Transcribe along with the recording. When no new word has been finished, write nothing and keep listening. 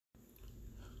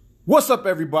What's up,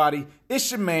 everybody?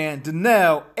 It's your man,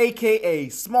 Danelle, aka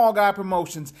Small Guy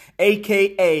Promotions,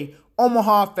 aka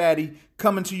Omaha Fatty,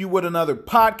 coming to you with another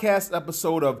podcast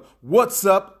episode of What's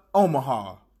Up,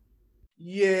 Omaha.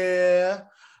 Yeah.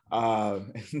 Uh,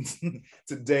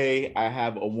 Today, I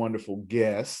have a wonderful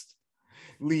guest,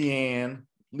 Leanne.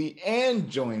 Leanne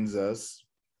joins us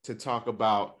to talk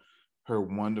about her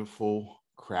wonderful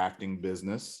crafting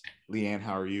business. Leanne,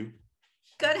 how are you?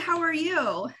 Good. How are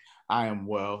you? I am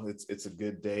well. It's a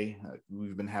good day.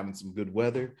 We've been having some good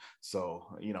weather, so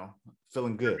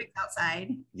feeling good. Perfect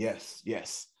outside. Yes,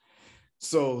 yes.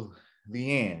 So,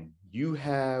 Leanne, you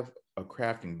have a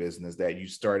crafting business that you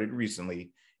started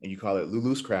recently, and you call it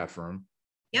Lulu's Craft Room.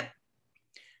 Yep.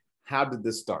 How did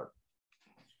this start?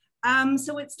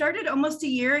 So it started almost a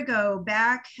year ago,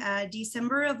 back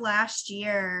December of last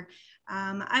year.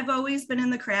 I've always been in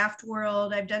the craft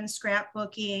world. I've done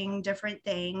scrapbooking, different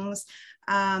things.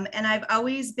 And I've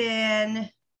always been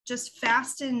just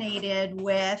fascinated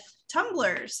with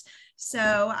tumblers.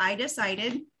 So I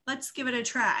decided, let's give it a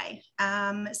try.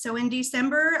 So in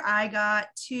December, I got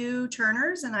 2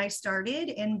 turners and I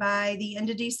started. And by the end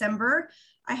of December,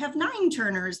 I have 9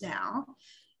 turners now.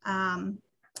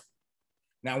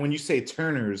 Now, when you say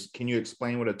turners, can you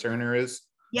explain what a turner is?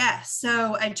 Yes.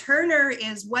 So a turner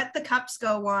is what the cups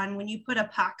go on when you put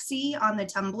epoxy on the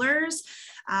tumblers.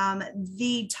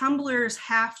 The tumblers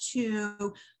have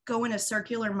to go in a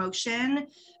circular motion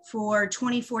for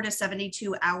 24 to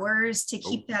 72 hours to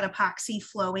keep that epoxy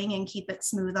flowing and keep it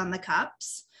smooth on the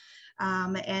cups.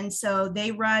 And so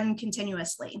they run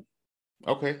continuously.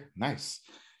 Okay, nice.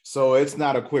 So it's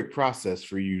not a quick process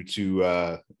for you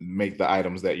to make the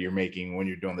items that you're making when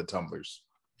you're doing the tumblers.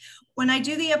 When I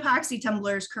do the epoxy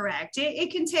tumblers, correct.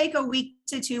 It can take a week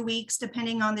to 2 weeks,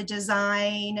 depending on the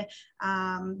design,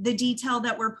 the detail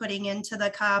that we're putting into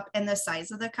the cup and the size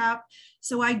of the cup.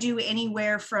 So I do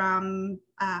anywhere from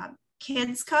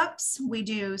kids cups, we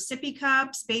do sippy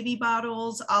cups, baby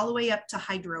bottles, all the way up to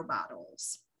hydro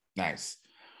bottles. Nice.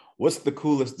 What's the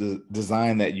coolest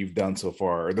design that you've done so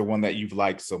far, or the one that you've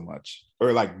liked so much,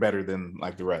 or like better than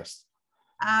like the rest?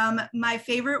 My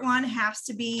favorite one has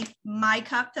to be my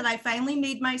cup that I finally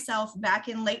made myself back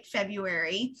in late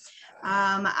February.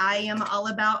 I am all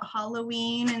about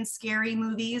Halloween and scary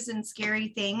movies and scary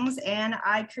things, and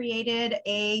I created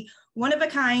a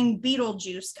one-of-a-kind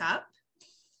Beetlejuice cup.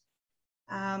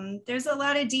 There's a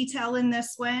lot of detail in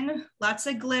this one, lots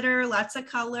of glitter, lots of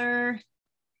color,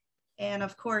 and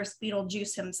of course,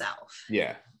 Beetlejuice himself.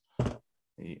 Yeah.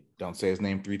 Don't say his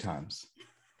name 3 times.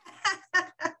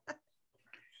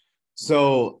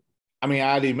 So, I mean,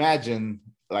 I'd imagine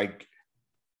like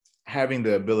having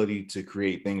the ability to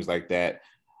create things like that,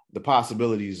 the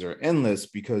possibilities are endless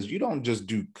because you don't just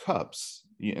do cups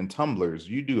and tumblers,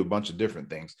 you do a bunch of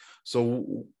different things.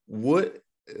 So, what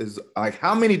is like,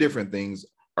 how many different things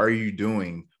are you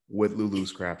doing with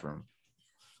Lulu's Craft Room?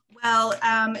 Well,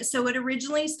 so it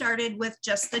originally started with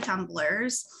just the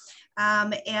tumblers.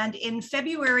 And in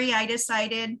February, I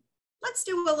decided, let's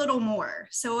do a little more.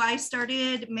 So I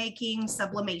started making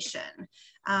sublimation.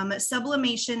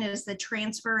 Sublimation is the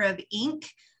transfer of ink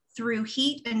through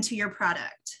heat into your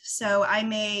product. So I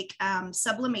make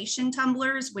sublimation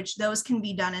tumblers, which those can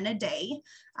be done in a day.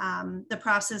 The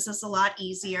process is a lot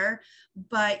easier,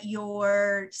 but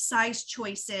your size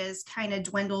choices kind of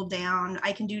dwindle down.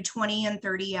 I can do 20 and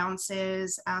 30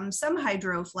 ounces, some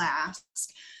hydro flasks,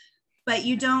 but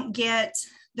you don't get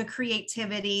the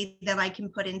creativity that I can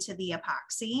put into the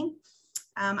epoxy.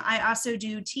 I also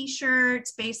do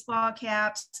t-shirts, baseball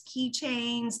caps,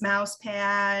 keychains, mouse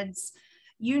pads,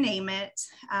 you name it.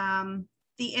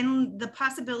 The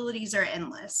possibilities are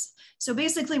endless. So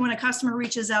basically when a customer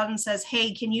reaches out and says,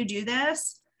 hey, can you do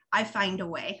this? I find a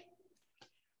way.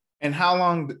 And how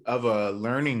long of a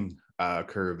learning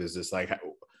curve is this? Like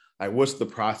what's the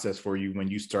process for you when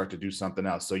you start to do something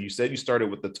else? So you said you started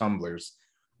with the tumblers,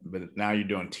 but now you're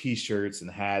doing t-shirts and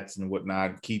hats and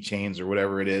whatnot, keychains or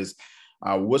whatever it is.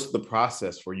 What's the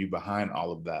process for you behind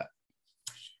all of that?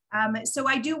 So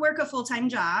I do work a full-time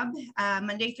job,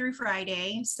 Monday through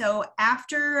Friday. So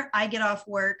after I get off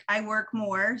work, I work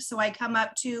more. So I come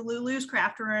up to Lulu's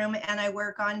Craft Room and I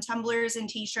work on tumblers and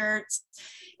t-shirts.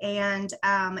 And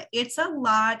it's a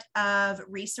lot of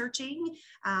researching,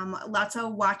 lots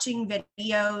of watching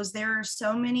videos. There are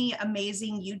so many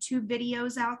amazing YouTube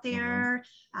videos out there.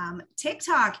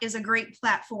 TikTok is a great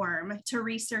platform to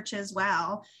research as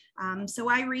well. So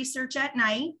I research at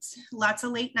night, lots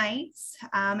of late nights,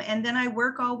 and then I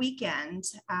work all weekend.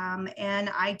 And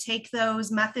I take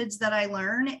those methods that I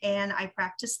learn and I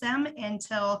practice them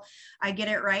until I get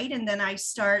it right. And then I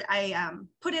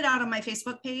put it out on my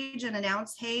Facebook page and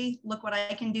announce, hey, look what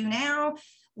I can do now.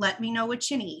 Let me know what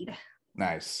you need.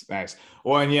 Nice.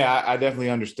 Well, and yeah, I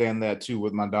definitely understand that too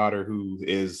with my daughter, who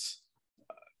is,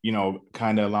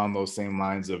 kind of along those same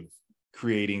lines of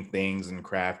creating things and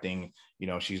crafting.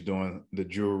 She's doing the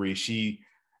jewelry. She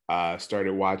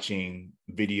started watching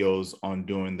videos on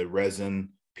doing the resin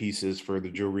pieces for the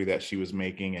jewelry that she was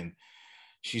making. And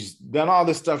she's done all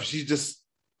this stuff. She's just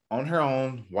on her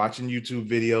own, watching YouTube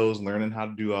videos, learning how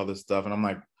to do all this stuff. And I'm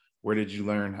like, where did you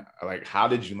learn? Like, how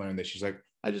did you learn this? She's like,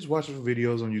 I just watch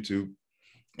videos on YouTube.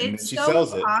 And it's she so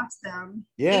sells it. Awesome.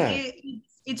 Yeah.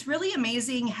 It's really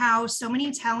amazing how so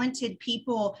many talented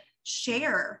people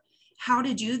share how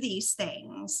to do these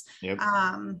things. Yep.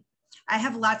 I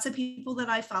have lots of people that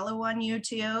I follow on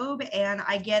YouTube, and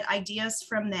I get ideas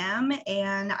from them,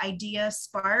 and ideas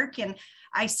spark, and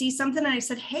I see something and I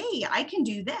said, hey, I can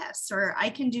do this or I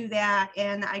can do that.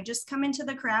 And I just come into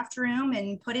the craft room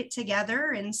and put it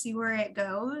together and see where it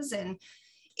goes. And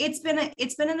it's been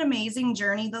an amazing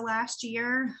journey the last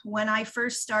year. When I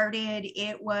first started,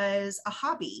 it was a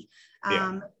hobby.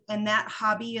 And that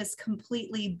hobby is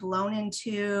completely blown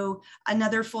into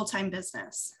another full-time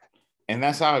business. And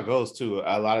that's how it goes too.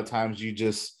 A lot of times you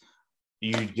just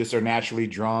are naturally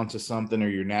drawn to something, or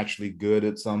you're naturally good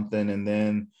at something, and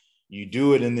then you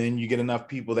do it, and then you get enough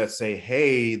people that say,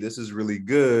 hey, this is really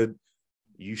good,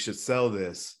 you should sell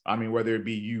this. I mean, whether it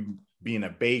be you being a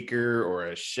baker or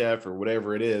a chef or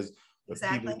whatever it is, but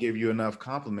exactly. People give you enough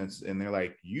compliments and they're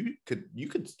like, you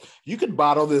could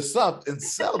bottle this up and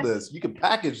sell this. You could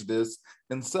package this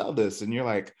and sell this. And you're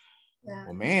like, yeah.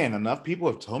 Well, man, enough people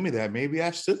have told me that. Maybe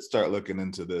I should start looking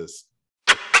into this.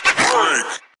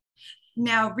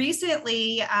 Now,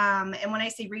 recently, and when I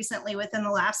say recently, within the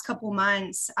last couple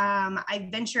months, I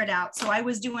ventured out. So I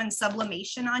was doing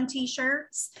sublimation on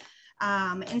t-shirts.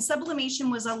 And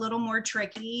sublimation was a little more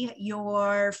tricky.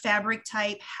 Your fabric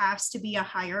type has to be a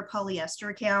higher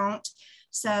polyester count,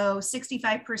 so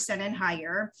 65% and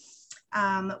higher.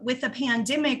 With the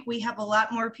pandemic, we have a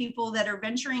lot more people that are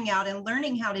venturing out and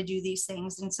learning how to do these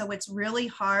things. And so it's really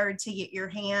hard to get your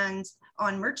hands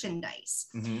on merchandise.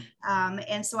 Mm-hmm.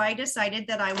 And so I decided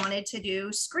that I wanted to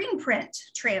do screen print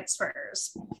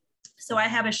transfers. So I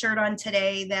have a shirt on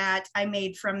today that I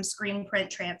made from screen print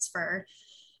transfer.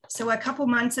 So a couple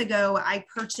months ago, I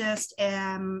purchased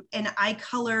an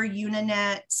iColor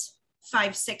Uninet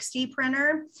 560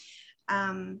 printer.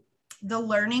 The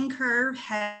learning curve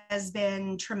has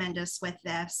been tremendous with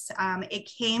this. It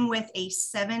came with a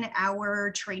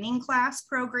 7-hour training class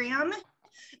program,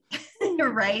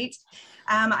 right?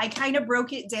 I kind of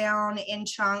broke it down in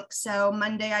chunks. So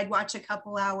Monday, I'd watch a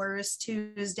couple hours,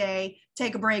 Tuesday,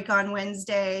 take a break on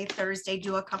Wednesday, Thursday,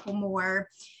 do a couple more.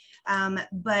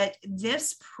 But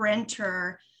this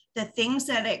printer, the things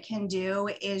that it can do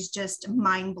is just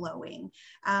mind-blowing.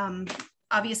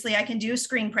 Obviously, I can do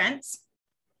screen prints.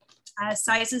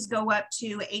 Sizes go up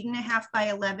to 8.5 by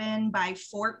 11 by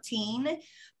 14,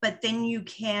 but then you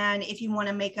can, if you want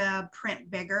to make a print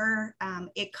bigger,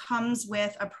 it comes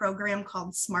with a program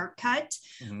called Smart Cut,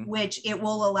 mm-hmm. which it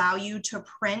will allow you to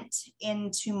print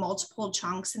into multiple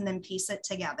chunks and then piece it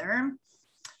together.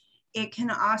 It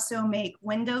can also make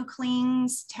window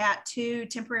clings,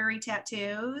 temporary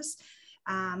tattoos.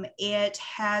 It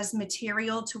has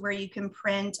material to where you can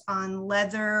print on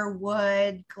leather,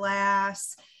 wood,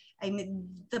 glass. I mean,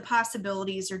 the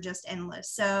possibilities are just endless.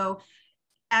 So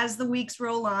as the weeks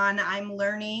roll on, I'm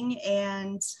learning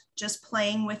and just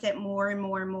playing with it more and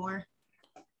more and more.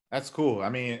 That's cool. I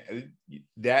mean,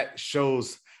 that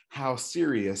shows how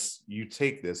serious you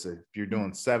take this. If you're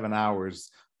doing 7 hours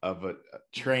of a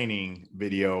training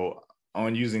video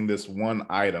on using this one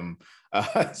item.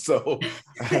 So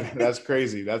that's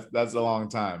crazy. That's a long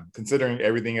time considering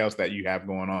everything else that you have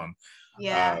going on.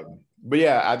 Yeah. But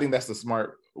yeah, I think that's the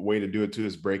smart way to do it too,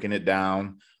 is breaking it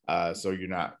down. So you're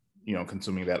not,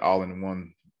 consuming that all in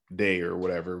one day or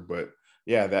whatever, but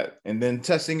yeah, and then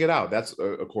testing it out. That's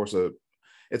of course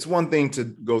it's one thing to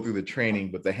go through the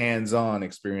training, but the hands-on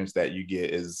experience that you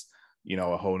get is,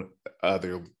 a whole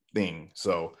other thing.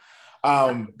 So,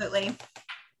 absolutely.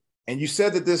 And you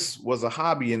said that this was a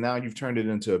hobby and now you've turned it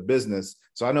into a business.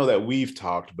 So I know that we've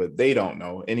talked, but they don't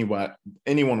know.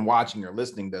 Anyone watching or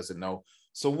listening doesn't know.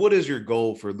 So what is your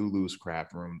goal for Lulu's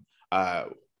Craft Room?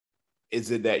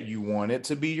 Is it that you want it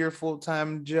to be your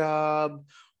full-time job,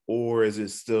 or is it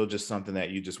still just something that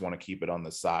you just want to keep it on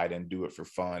the side and do it for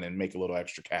fun and make a little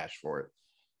extra cash for it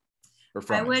or I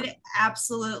from it? would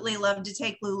absolutely love to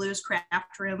take Lulu's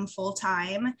Craft Room full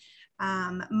time.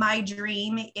 My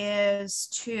dream is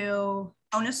to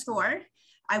own a store.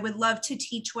 I would love to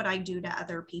teach what I do to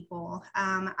other people.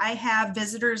 I have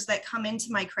visitors that come into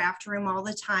my craft room all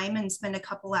the time and spend a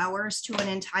couple hours to an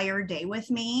entire day with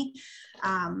me.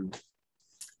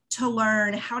 To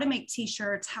learn how to make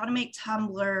t-shirts, how to make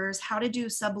tumblers, how to do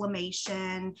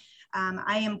sublimation.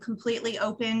 I am completely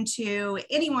open to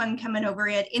anyone coming over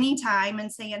at any time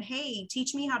and saying, hey,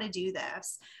 teach me how to do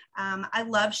this. I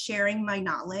love sharing my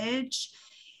knowledge,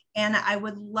 and I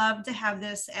would love to have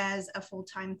this as a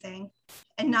full-time thing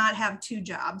and not have two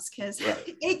jobs, because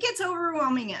Right. it gets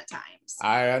overwhelming at times.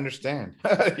 I understand.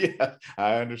 Yeah,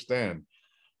 I understand.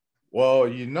 Well,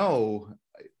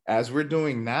 as we're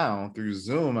doing now through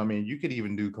Zoom, I mean, you could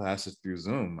even do classes through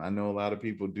Zoom. I know a lot of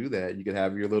people do that. You could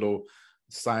have your little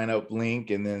sign up link,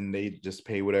 and then they just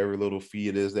pay whatever little fee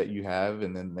it is that you have,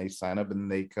 and then they sign up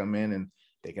and they come in and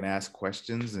they can ask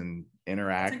questions and That's a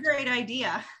interact. great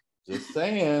idea. Just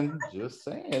saying, it's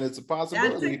a That's a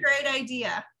possibility. great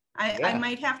idea. I Yeah.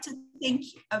 might have to think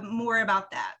more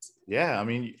about that. Yeah. I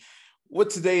mean, with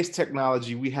today's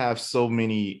technology, we have so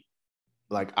many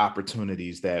like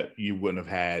opportunities that you wouldn't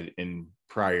have had in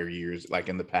prior years, like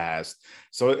in the past.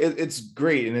 So it's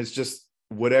great. And it's just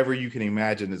whatever you can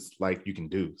imagine is like you can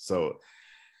do. So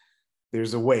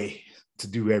there's a way to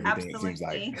do everything, it seems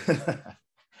like. Absolutely.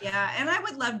 Yeah, and I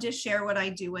would love to share what I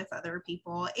do with other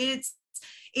people.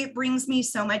 It brings me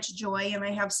so much joy, and I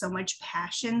have so much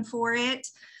passion for it.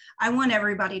 I want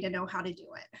everybody to know how to do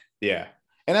it. Yeah.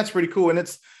 And that's pretty cool. And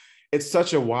it's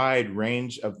such a wide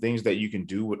range of things that you can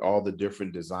do with all the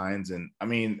different designs. And I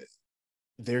mean,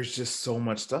 there's just so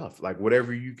much stuff, like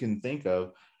whatever you can think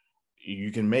of,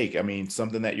 you can make. I mean,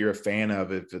 something that you're a fan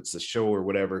of, if it's a show or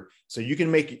whatever. So you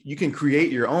can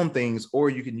create your own things, or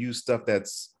you can use stuff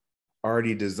that's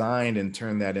already designed and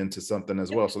turn that into something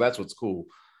as well. So that's what's cool.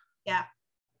 Yeah.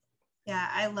 Yeah,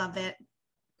 I love it.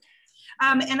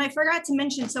 And I forgot to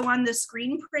mention, so on the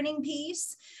screen printing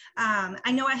piece,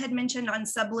 I know I had mentioned on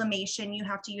sublimation, you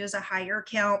have to use a higher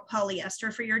count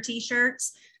polyester for your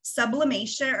t-shirts.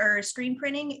 Sublimation or screen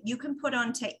printing, you can put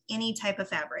onto any type of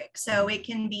fabric. So it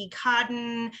can be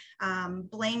cotton,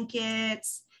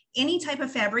 blankets, any type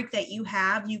of fabric that you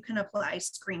have, you can apply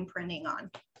screen printing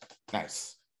on.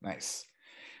 Nice.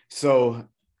 So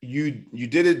you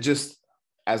did it just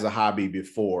as a hobby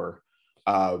before.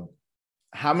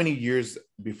 How many years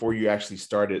before you actually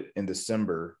started in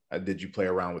December did you play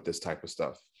around with this type of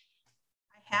stuff?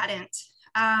 I hadn't.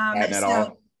 Hadn't at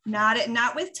all?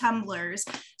 Not with tumblers.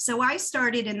 So I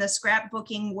started in the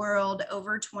scrapbooking world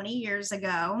over 20 years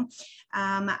ago.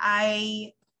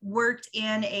 I worked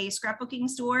in a scrapbooking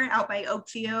store out by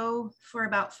Oakview for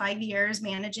about 5 years,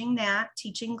 managing that,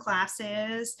 teaching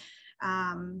classes.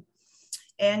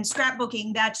 And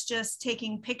scrapbooking, that's just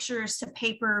taking pictures to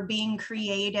paper, being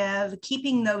creative,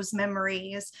 keeping those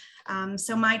memories.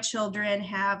 So my children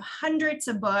have hundreds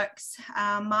of books.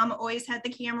 Mom always had the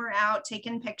camera out,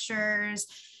 taking pictures,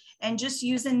 and just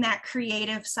using that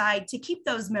creative side to keep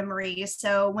those memories.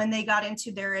 So when they got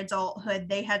into their adulthood,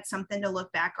 they had something to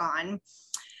look back on.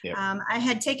 Yep. I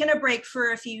had taken a break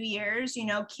for a few years,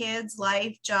 kids,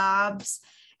 life, jobs.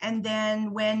 And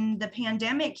then when the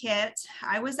pandemic hit,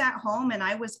 I was at home and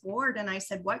I was bored, and I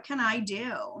said, what can I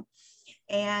do?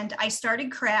 And I started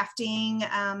crafting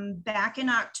back in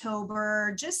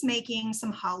October, just making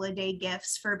some holiday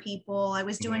gifts for people. I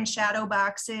was doing shadow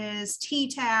boxes, tea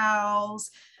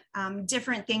towels,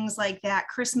 different things like that,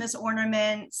 Christmas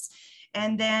ornaments.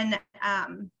 And then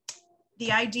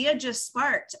the idea just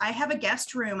sparked. I have a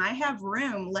guest room. I have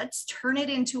room. Let's turn it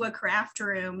into a craft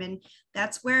room. And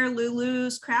that's where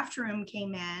Lulu's Craft Room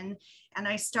came in. And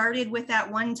I started with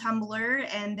that one tumbler,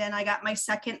 and then I got my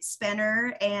second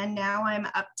spinner, and now I'm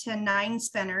up to 9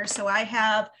 spinners. So I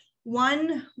have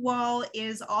one wall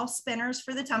is all spinners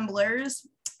for the tumblers.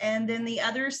 And then the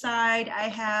other side, I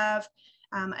have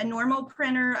a normal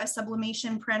printer, a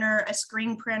sublimation printer, a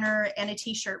screen printer, and a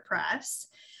t-shirt press.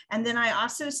 And then I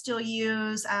also still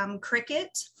use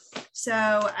Cricut. So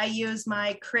I use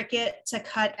my Cricut to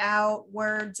cut out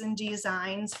words and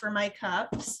designs for my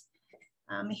cups.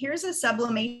 Here's a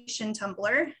sublimation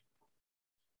tumbler.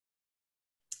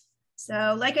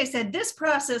 So like I said, this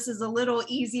process is a little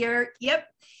easier. Yep.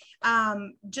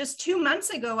 Just 2 months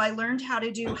ago, I learned how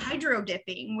to do hydro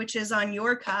dipping, which is on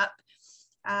your cup.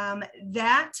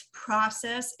 That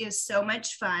process is so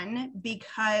much fun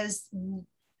because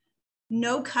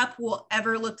no cup will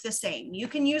ever look the same. You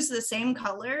can use the same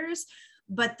colors,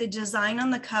 but the design on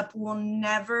the cup will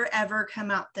never, ever come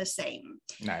out the same.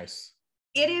 Nice.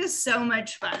 It is so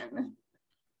much fun.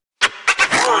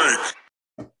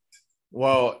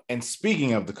 Well, and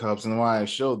speaking of the cups and why I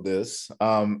showed this,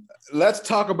 let's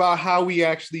talk about how we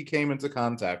actually came into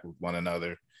contact with one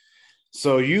another.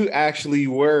 So you actually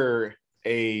were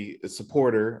a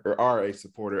supporter or are a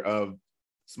supporter of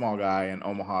Small Guy and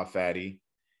Omaha Fatty,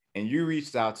 and you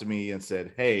reached out to me and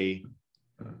said, hey,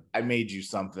 I made you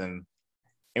something.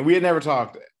 And we had never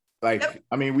talked. Like, yep.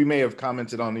 I mean, we may have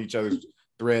commented on each other's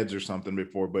threads or something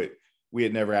before, but we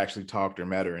had never actually talked or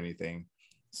met or anything.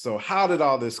 So how did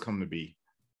all this come to be?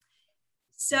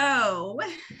 So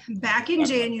back in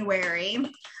January,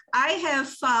 I have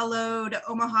followed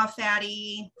Omaha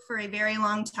Fatty for a very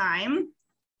long time.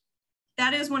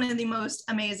 That is one of the most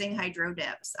amazing hydro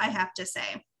dips, I have to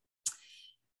say.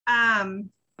 I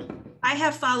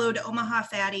have followed Omaha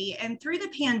Fatty, and through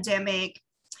the pandemic,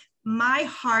 my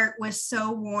heart was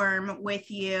so warm with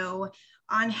you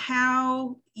on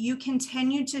how you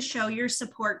continue to show your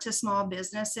support to small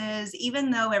businesses, even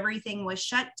though everything was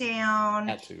shut down.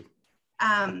 Had to.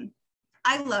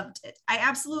 I loved it. I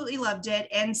absolutely loved it.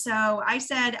 And so I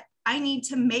said, I need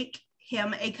to make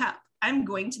him a cup. I'm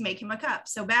going to make him a cup.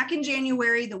 So back in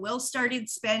January, the wheels started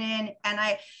spinning, and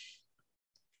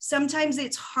sometimes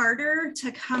it's harder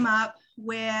to come up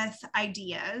with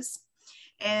ideas.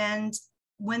 And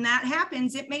when that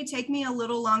happens, it may take me a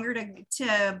little longer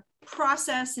to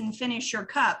process and finish your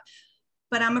cup,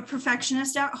 but I'm a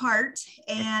perfectionist at heart,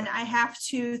 and I have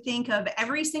to think of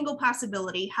every single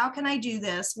possibility. How can I do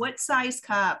this? What size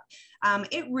cup?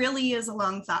 It really is a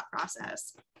long thought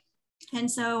process. And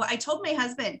so I told my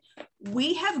husband,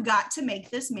 we have got to make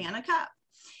this man a cup.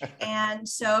 And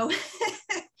so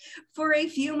for a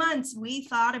few months, we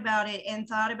thought about it and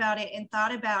thought about it and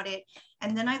thought about it.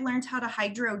 And then I learned how to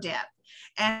hydro dip.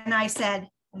 And I said,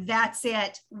 that's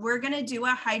it. We're going to do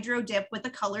a hydro dip with the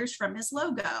colors from his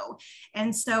logo.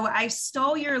 And so I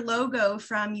stole your logo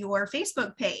from your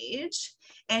Facebook page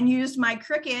and used my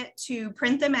Cricut to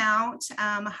print them out,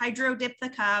 hydro dip the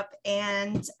cup.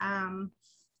 And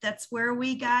that's where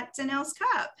we got Danelle's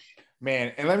cup.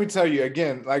 Man, and let me tell you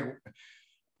again, like,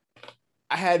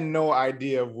 I had no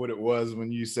idea of what it was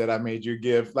when you said I made your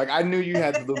gift. Like, I knew you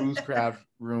had the loose craft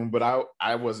room, but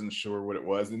I wasn't sure what it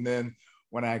was. And then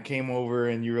when I came over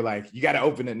and you were like, you got to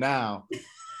open it now.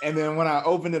 And then when I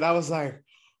opened it, I was like,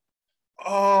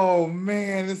 oh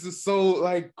man, this is so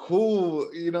like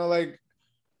cool. You know, like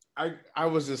I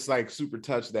was just like super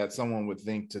touched that someone would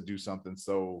think to do something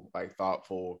so like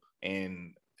thoughtful.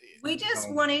 And we just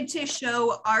wanted to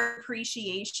show our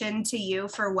appreciation to you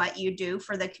for what you do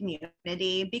for the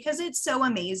community, because it's so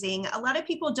amazing. A lot of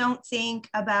people don't think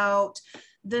about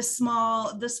the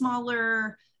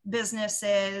smaller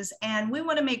businesses, and we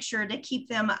want to make sure to keep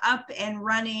them up and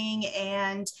running.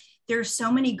 And there's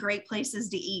so many great places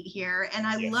to eat here, and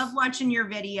I love watching your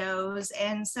videos.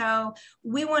 And so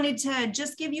we wanted to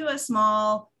just give you a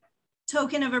small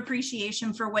token of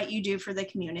appreciation for what you do for the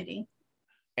community.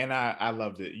 And I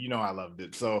loved it. You know, I loved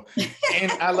it. So,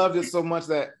 and I loved it so much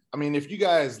that, I mean, if you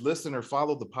guys listen or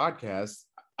follow the podcast,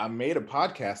 I made a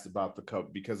podcast about the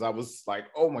cup because I was like,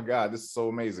 oh my God, this is so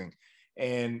amazing.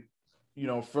 And, you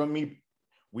know, from me,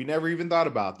 we never even thought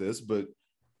about this, but,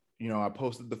 you know, I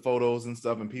posted the photos and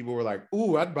stuff and people were like,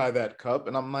 ooh, I'd buy that cup.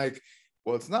 And I'm like,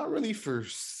 well, it's not really for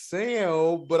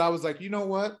sale, but I was like, you know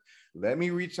what? Let me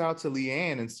reach out to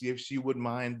Leanne and see if she would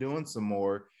mind doing some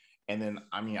more. And then,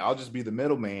 I mean, I'll just be the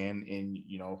middleman, and,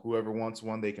 you know, whoever wants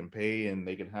one, they can pay and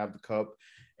they can have the cup,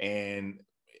 and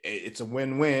it's a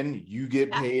win-win. You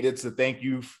get paid. It's a thank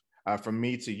you from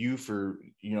me to you for,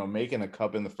 you know, making a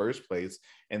cup in the first place.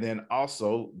 And then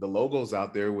also the logo's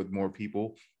out there with more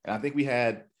people. And I think we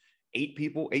had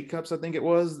 8 cups, I think it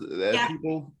was, that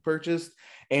people purchased.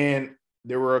 And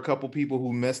there were a couple people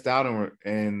who missed out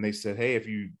and they said, hey, if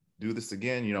you do this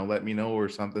again, you know, let me know or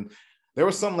something. There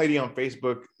was some lady on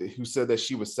Facebook who said that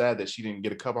she was sad that she didn't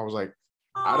get a cup. I was like,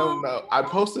 I don't know. I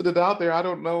posted it out there. I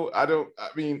don't know. I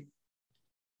mean.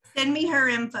 Send me her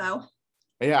info.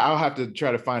 Yeah, I'll have to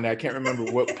try to find it. I can't remember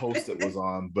what post it was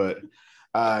on, but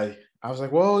I was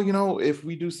like, well, you know, if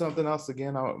we do something else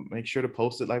again, I'll make sure to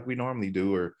post it like we normally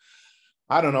do. Or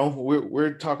I don't know.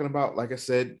 We're talking about, like I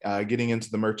said, getting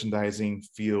into the merchandising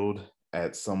field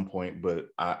at some point, but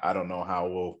I don't know how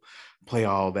we'll play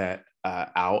all that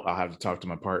out. I'll have to talk to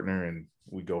my partner and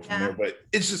we go from there. But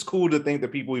it's just cool to think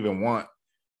that people even want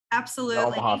absolutely the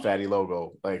Omaha Fatty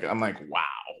logo. Like, I'm like, wow.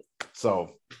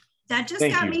 So that just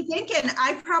got me thinking,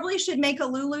 I probably should make a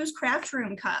Lulu's Craft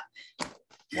Room cup.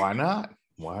 Why not?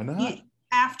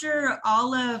 After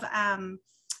all of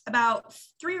about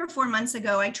 3 or 4 months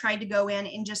ago, I tried to go in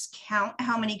and just count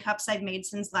how many cups I've made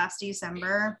since last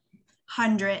December.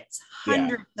 Hundreds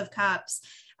of cups,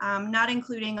 not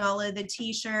including all of the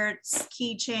t-shirts,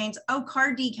 keychains,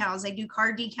 card decals. I do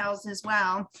card decals as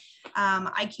well.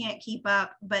 I can't keep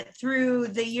up, but through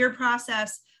the year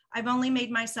process, I've only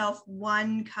made myself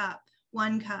one cup.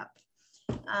 Yourself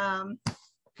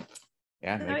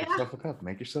a cup.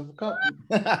 Make yourself a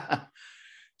cup.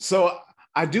 So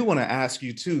I do want to ask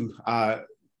you too.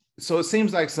 So it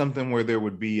seems like something where there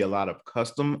would be a lot of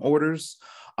custom orders.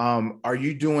 Are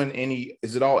you doing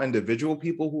is it all individual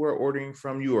people who are ordering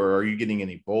from you, or are you getting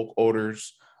any bulk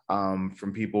orders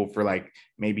from people for like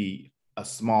maybe a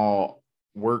small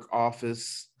work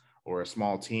office or a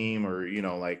small team, or,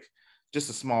 like just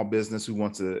a small business who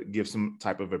wants to give some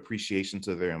type of appreciation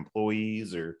to their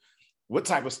employees? Or what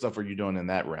type of stuff are you doing in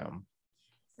that realm?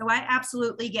 So I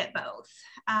absolutely get both.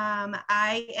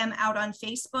 I am out on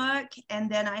Facebook, and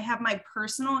then I have my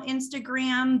personal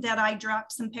Instagram that I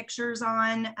drop some pictures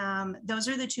on. Those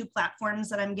are the two platforms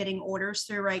that I'm getting orders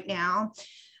through right now.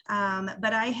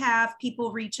 But I have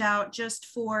people reach out just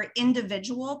for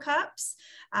individual cups.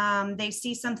 They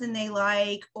see something they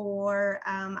like, or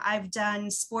I've done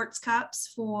sports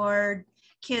cups for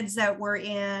kids that were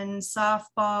in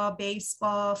softball,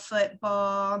 baseball,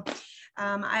 football.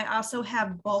 I also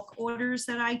have bulk orders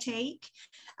that I take.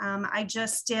 I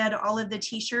just did all of the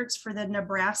t-shirts for the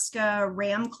Nebraska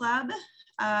Ram Club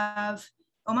of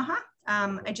Omaha.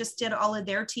 I just did all of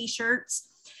their t-shirts.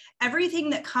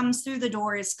 Everything that comes through the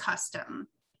door is custom.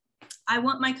 I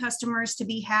want my customers to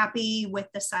be happy with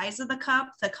the size of the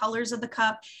cup, the colors of the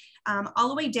cup, all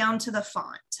the way down to the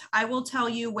font. I will tell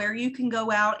you where you can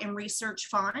go out and research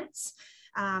fonts,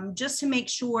 just to make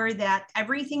sure that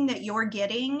everything that you're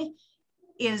getting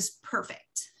is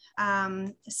perfect.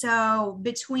 So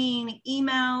between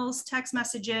emails, text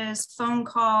messages, phone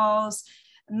calls,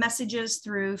 messages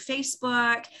through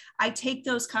Facebook, I take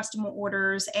those custom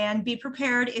orders. And be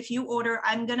prepared, if you order,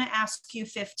 I'm going to ask you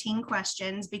 15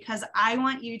 questions, because I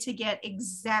want you to get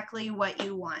exactly what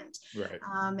you want.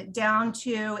 Right. Down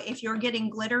to, if you're getting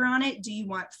glitter on it, do you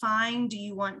want fine? Do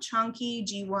you want chunky?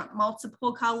 Do you want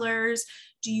multiple colors?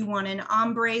 Do you want an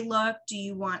ombre look? Do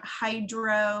you want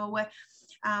hydro?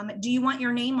 Do you want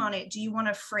your name on it? Do you want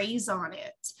a phrase on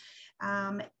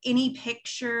it? Any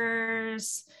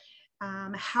pictures?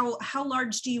 How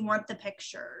large do you want the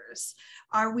pictures?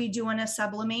 Are we doing a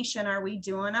sublimation? Are we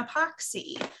doing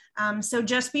epoxy? So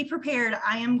just be prepared.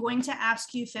 I am going to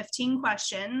ask you 15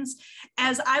 questions,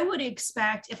 as I would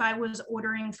expect if I was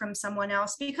ordering from someone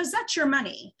else, because that's your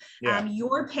money. Yeah.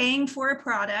 You're paying for a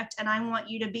product, and I want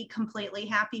you to be completely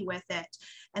happy with it.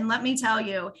 And let me tell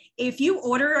you, if you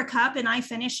order a cup and I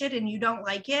finish it and you don't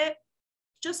like it,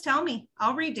 just tell me.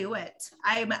 I'll redo it.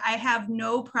 I have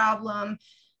no problem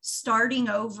starting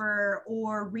over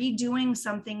or redoing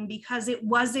something because it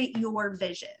wasn't your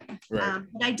vision. Right.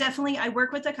 But I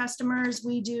work with the customers.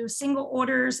 We do single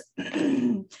orders.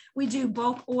 We do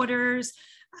bulk orders.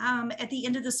 At the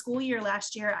end of the school year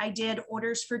last year, I did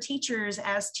orders for teachers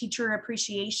as teacher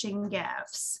appreciation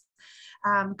gifts.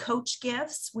 Coach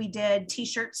gifts. We did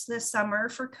t-shirts this summer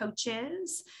for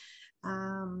coaches.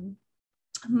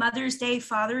 Mother's Day,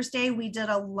 Father's Day, we did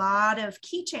a lot of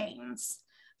keychains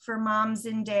for moms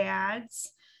and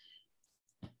dads.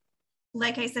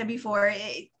 Like I said before,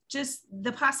 just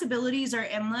the possibilities are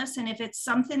endless. And if it's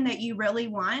something that you really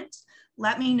want,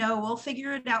 let me know. We'll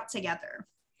figure it out together.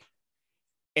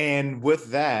 And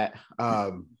with that,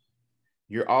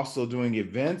 you're also doing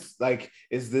events. Like,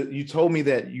 you told me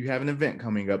that you have an event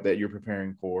coming up that you're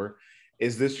preparing for.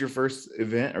 Is this your first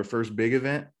event or first big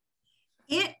event?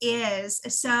 It is.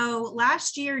 So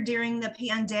last year during the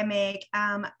pandemic,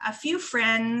 a few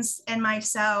friends and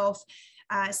myself,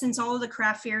 since all of the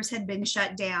craft fairs had been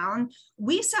shut down,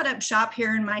 we set up shop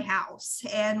here in my house,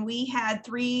 and we had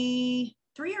three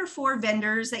or four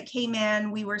vendors that came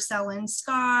in. We were selling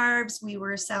scarves, we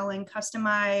were selling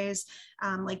customized,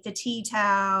 like the tea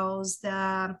towels,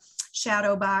 the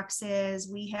shadow boxes.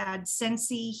 We had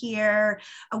Scentsy here.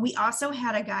 We also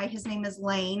had a guy, his name is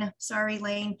Lane. Sorry,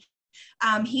 Lane.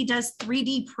 He does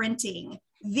 3D printing,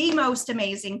 the most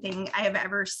amazing thing I have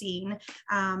ever seen.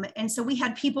 And so we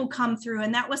had people come through,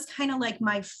 and that was kind of like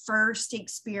my first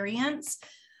experience.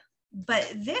 But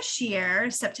this year,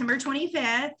 September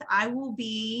 25th, I will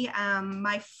be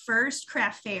my first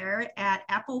craft fair at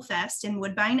Apple Fest in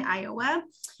Woodbine, Iowa.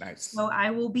 Nice. So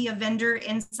I will be a vendor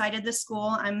inside of the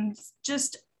school. I'm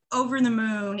just over the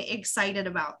moon excited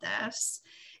about this.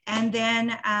 And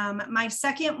then my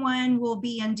second one will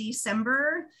be in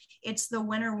December. It's the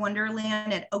Winter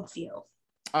Wonderland at Oakview.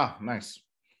 Ah, nice.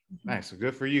 Nice.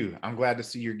 Good for you. I'm glad to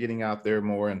see you're getting out there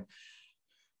more. And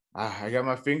I got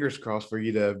my fingers crossed for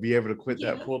you to be able to quit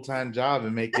that Yeah. full-time job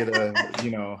and make it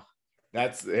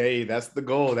that's the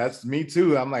goal. That's me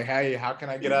too. I'm like, hey, how can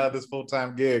I get out of this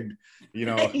full-time gig? You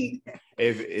know,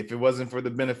 if it wasn't for the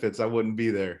benefits, I wouldn't be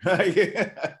there.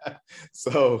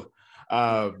 So,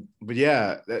 but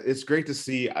yeah, it's great to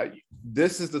see.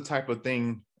 This is the type of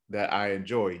thing that I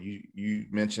enjoy. You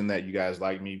mentioned that you guys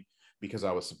like me because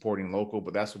I was supporting local,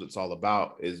 but that's what it's all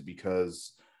about, is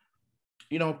because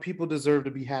people deserve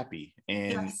to be happy.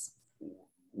 And Yes.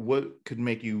 what could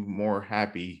make you more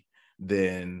happy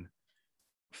than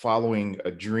following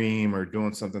a dream or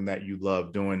doing something that you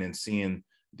love doing and seeing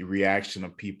the reaction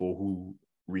of people who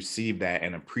receive that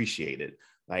and appreciate it?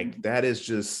 Like, that is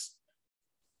just,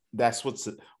 that's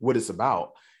what it's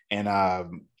about. And I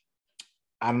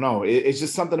don't know, it's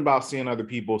just something about seeing other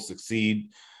people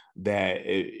succeed that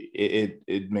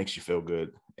it makes you feel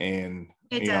good. And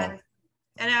It does.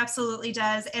 It absolutely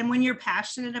does. And when you're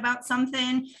passionate about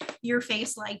something, your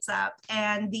face lights up,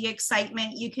 and the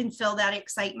excitement, you can feel that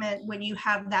excitement when you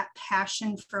have that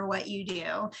passion for what you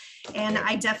do. And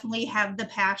I definitely have the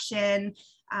passion.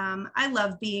 I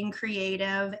love being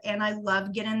creative, and I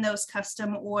love getting those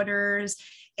custom orders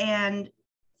and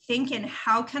thinking,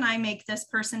 how can I make this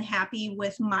person happy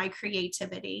with my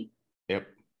creativity? Yep.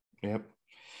 Yep.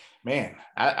 Man,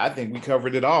 I think we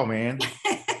covered it all, man.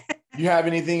 You have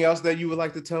anything else that you would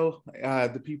like to tell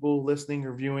the people listening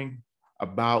or viewing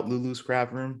about Lulu's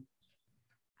Craft Room?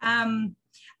 I'm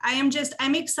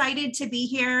excited to be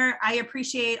here. I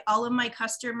appreciate all of my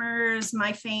customers,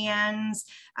 my fans.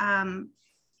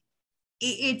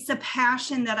 It's a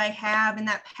passion that I have, and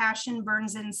that passion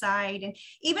burns inside. And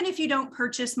even if you don't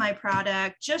purchase my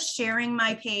product, just sharing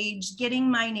my page, getting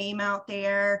my name out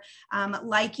there,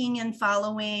 liking and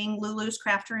following Lulu's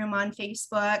Craft Room on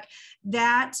Facebook,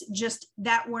 that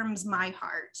warms my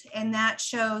heart. And that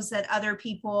shows that other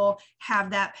people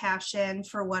have that passion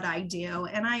for what I do.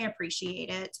 And I appreciate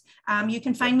it. You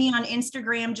can find me on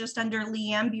Instagram just under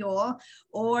Leanne Buell,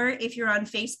 or if you're on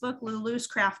Facebook, Lulu's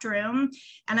Craft Room.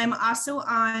 And I'm also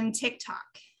on TikTok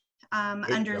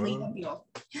under Leanne Buell.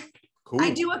 Cool.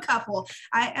 I do a couple.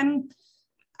 I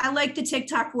like the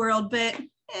TikTok world, but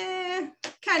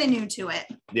kind of new to it.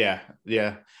 Yeah.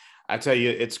 I tell you,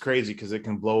 it's crazy because it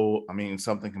can blow. I mean,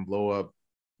 something can blow up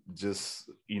just,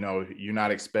 you're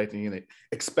not expecting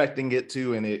it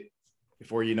to, and it,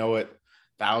 before you know it,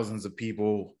 thousands of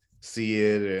people see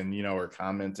it and, are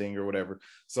commenting or whatever.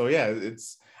 So yeah,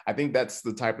 I think that's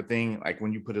the type of thing, like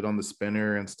when you put it on the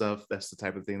spinner and stuff, that's the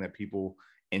type of thing that people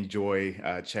enjoy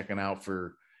checking out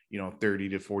for, 30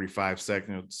 to 45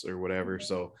 seconds or whatever.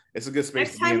 So it's a good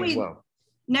space to be in as well.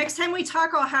 Next time we talk,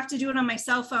 I'll have to do it on my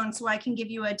cell phone so I can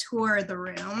give you a tour of the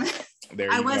room.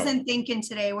 I wasn't thinking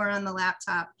today. We're on the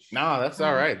laptop. No, that's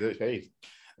all right. Hey,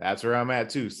 that's where I'm at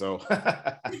too. So,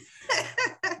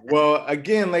 well,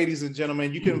 again, ladies and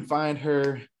gentlemen, you can find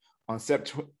her on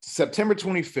September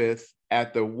 25th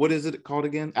at the, what is it called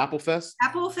again? Apple Fest?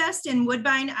 Apple Fest in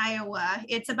Woodbine, Iowa.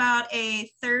 It's about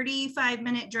a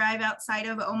 35-minute drive outside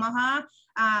of Omaha.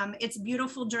 It's a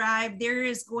beautiful drive. There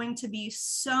is going to be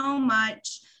so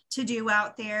much to do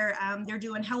out there. They're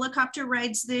doing helicopter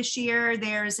rides this year.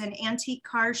 There's an antique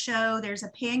car show. There's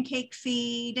a pancake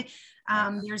feed.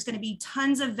 There's going to be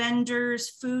tons of vendors,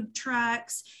 food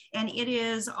trucks, and it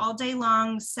is all day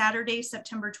long, Saturday,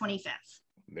 September 25th.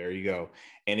 There you go.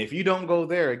 And if you don't go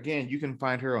there, again, you can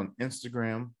find her on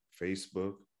Instagram,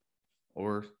 Facebook,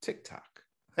 or TikTok.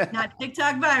 Not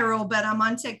TikTok viral, but I'm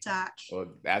on TikTok.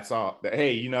 Well, that's all.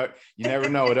 Hey, you never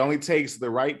know. It only takes the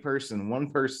right person, one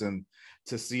person,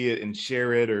 to see it and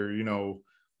share it, or,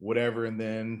 whatever. And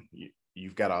then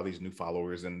you've got all these new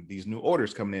followers and these new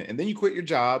orders coming in. And then you quit your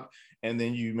job, and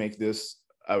then you make this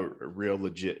a real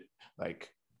legit, like,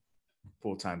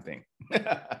 full-time thing.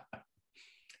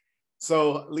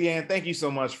 So, Leanne, thank you so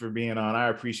much for being on. I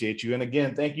appreciate you. And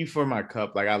again, thank you for my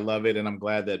cup. Like, I love it. And I'm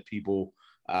glad that people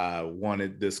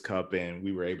wanted this cup and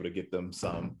we were able to get them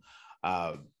some.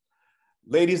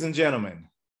 Ladies and gentlemen,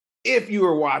 if you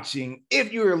are watching,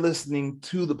 if you are listening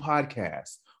to the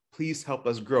podcast, please help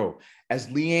us grow. As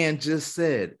Leanne just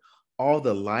said, all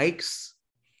the likes,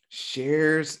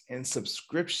 shares, and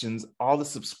subscriptions, all the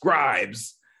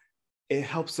subscribes, it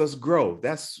helps us grow.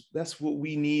 That's what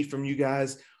we need from you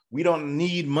guys. We don't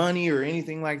need money or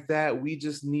anything like that. We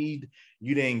just need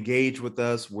you to engage with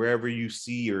us wherever you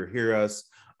see or hear us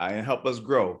and help us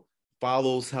grow.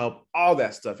 Follows help, all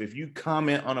that stuff. If you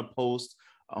comment on a post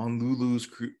on Lulu's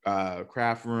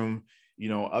Craft Room,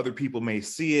 other people may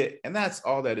see it, and that's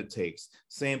all that it takes.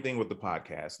 Same thing with the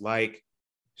podcast. Like,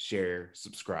 share,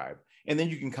 subscribe. And then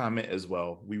you can comment as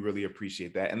well. We really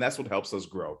appreciate that. And that's what helps us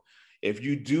grow. If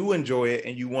you do enjoy it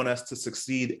and you want us to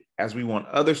succeed as we want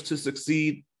others to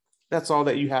succeed, that's all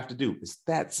that you have to do. It's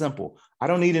that simple. I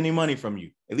don't need any money from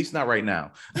you, at least not right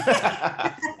now.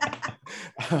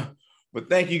 But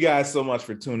thank you guys so much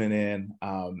for tuning in.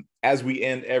 As we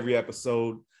end every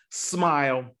episode,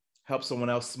 smile, help someone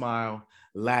else smile,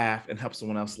 laugh, and help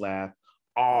someone else laugh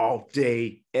all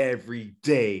day, every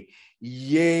day.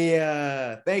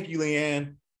 Yeah. Thank you,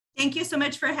 Leanne. Thank you so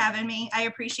much for having me. I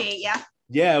appreciate you.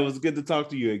 Yeah, it was good to talk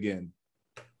to you again.